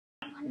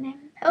on him.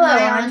 Hello,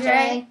 Hi,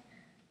 Andre.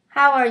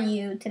 How are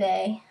you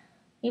today?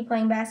 You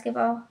playing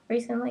basketball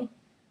recently?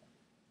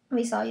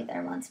 We saw you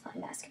there once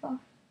playing basketball.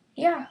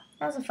 Yeah,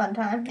 that was a fun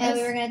time. And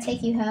we were going to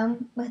take you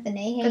home with the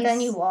Nahas. But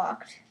then you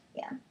walked.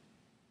 Yeah.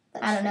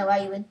 I don't know why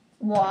you would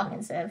walk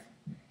instead of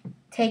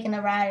taking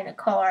a ride in a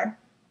car.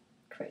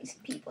 Crazy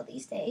people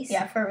these days.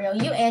 Yeah, for real.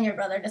 You and your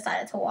brother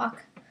decided to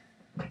walk.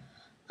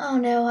 Oh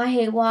no, I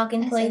hate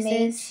walking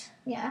places.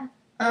 Yeah.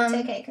 It's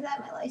okay because I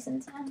have my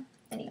license now.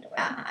 I need to work.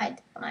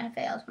 I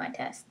failed my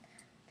test.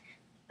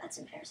 That's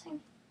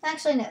embarrassing.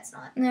 Actually, no, it's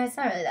not. No, it's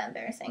not really that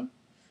embarrassing.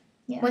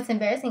 Yeah. What's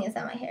embarrassing is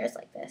that my hair is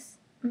like this.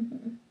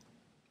 Mm-hmm.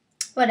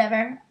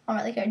 Whatever. I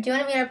don't really care. Do you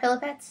want to meet our pillow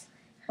pets?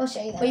 We'll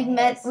show you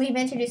them. We've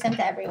introduced them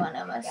to everyone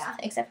almost. Yeah.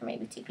 Except for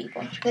maybe 2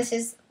 people. This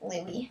is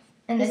Louie.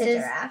 And this He's is a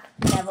giraffe.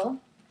 Neville.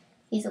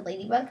 He's a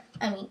ladybug.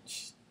 I mean,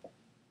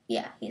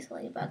 yeah, he's a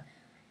ladybug.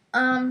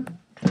 Oh,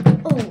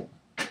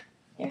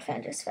 Your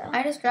phone just fell.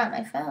 I just dropped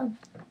my phone.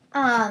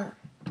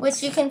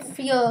 Which you can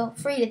feel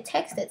free to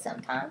text it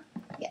sometime.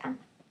 Yeah.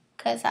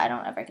 Because I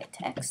don't ever get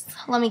texts.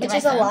 Let me get Which my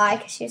is phone. a lie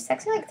because she was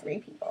texting like 3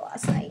 people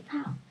last night.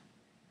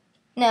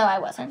 No, I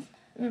wasn't.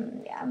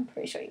 Yeah, I'm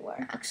pretty sure you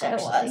were. Actually, I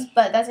was.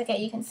 But that's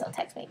okay. You can still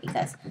text me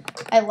because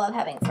I love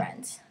having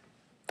friends.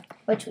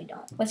 Which we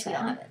don't. Which we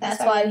don't have.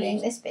 That's why we're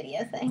doing this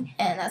video thing.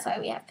 And that's why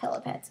we have pillow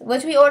pets.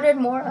 Which we ordered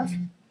more of.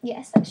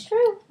 Yes, that's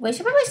true. We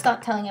should probably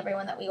stop telling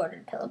everyone that we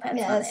ordered pillow pets.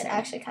 Yeah, on the that's internet.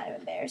 actually kind of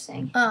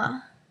embarrassing.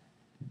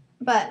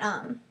 But,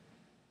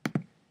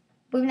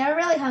 we've never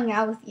really hung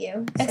out with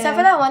you. except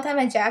for that one time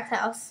at Jack's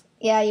house.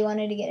 Yeah, you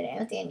wanted to get it in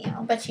with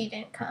Danielle. But she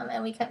didn't come,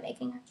 and we kept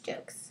making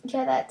jokes.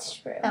 Yeah, that's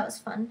true. That was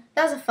fun.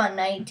 That was a fun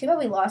night. Too bad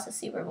we lost the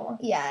Super Bowl.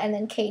 Yeah, and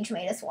then Cage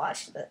made us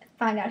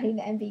find out who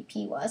the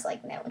MVP was.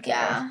 Like, no one cared.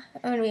 Yeah,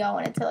 and we all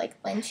wanted to, like,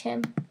 lynch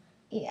him.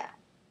 Yeah.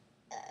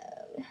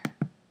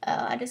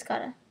 I just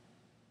gotta...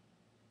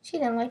 She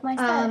didn't like my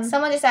status.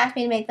 Someone just asked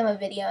me to make them a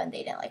video, and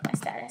they didn't like my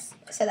status.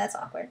 So that's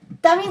awkward.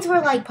 That means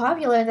we're, like,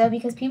 popular, though,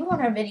 because people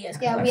want our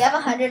videos. Yeah, we have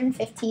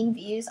 115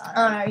 views on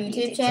our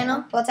YouTube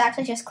channel. Well, it's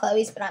actually just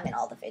Chloe's, but I'm in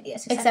all the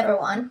videos. Except for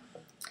one.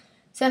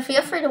 So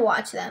feel free to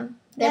watch them.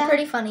 They're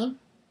pretty funny.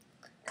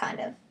 Kind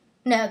of.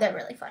 No, they're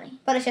really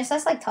funny. But it's just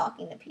us, like,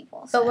 talking to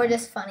people. So. But we're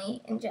just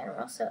funny in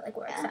general, so it, like,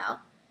 works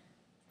out.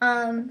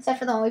 Except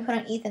for the one we put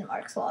on Ethan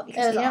Mark's wall,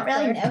 because we don't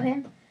awkward. really know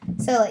him.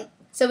 So, like...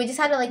 So we just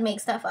had to, like,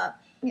 make stuff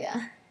up.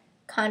 Yeah.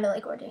 Kind of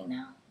like we're doing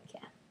now.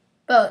 Yeah.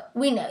 But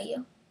we know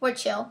you. We're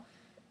chill.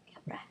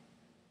 Yeah,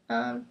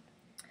 right.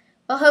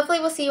 Well, hopefully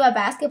we'll see you at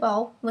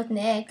basketball with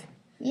Nick.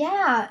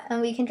 Yeah,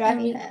 and we can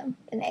drive you home.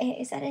 The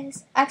Nahas, that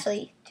is.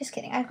 Actually, just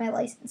kidding. I have my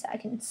license. I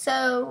can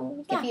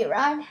give you a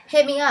ride.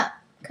 Hit me up,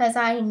 because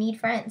I need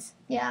friends.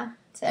 Yeah.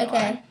 So,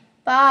 okay.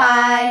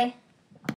 Bye.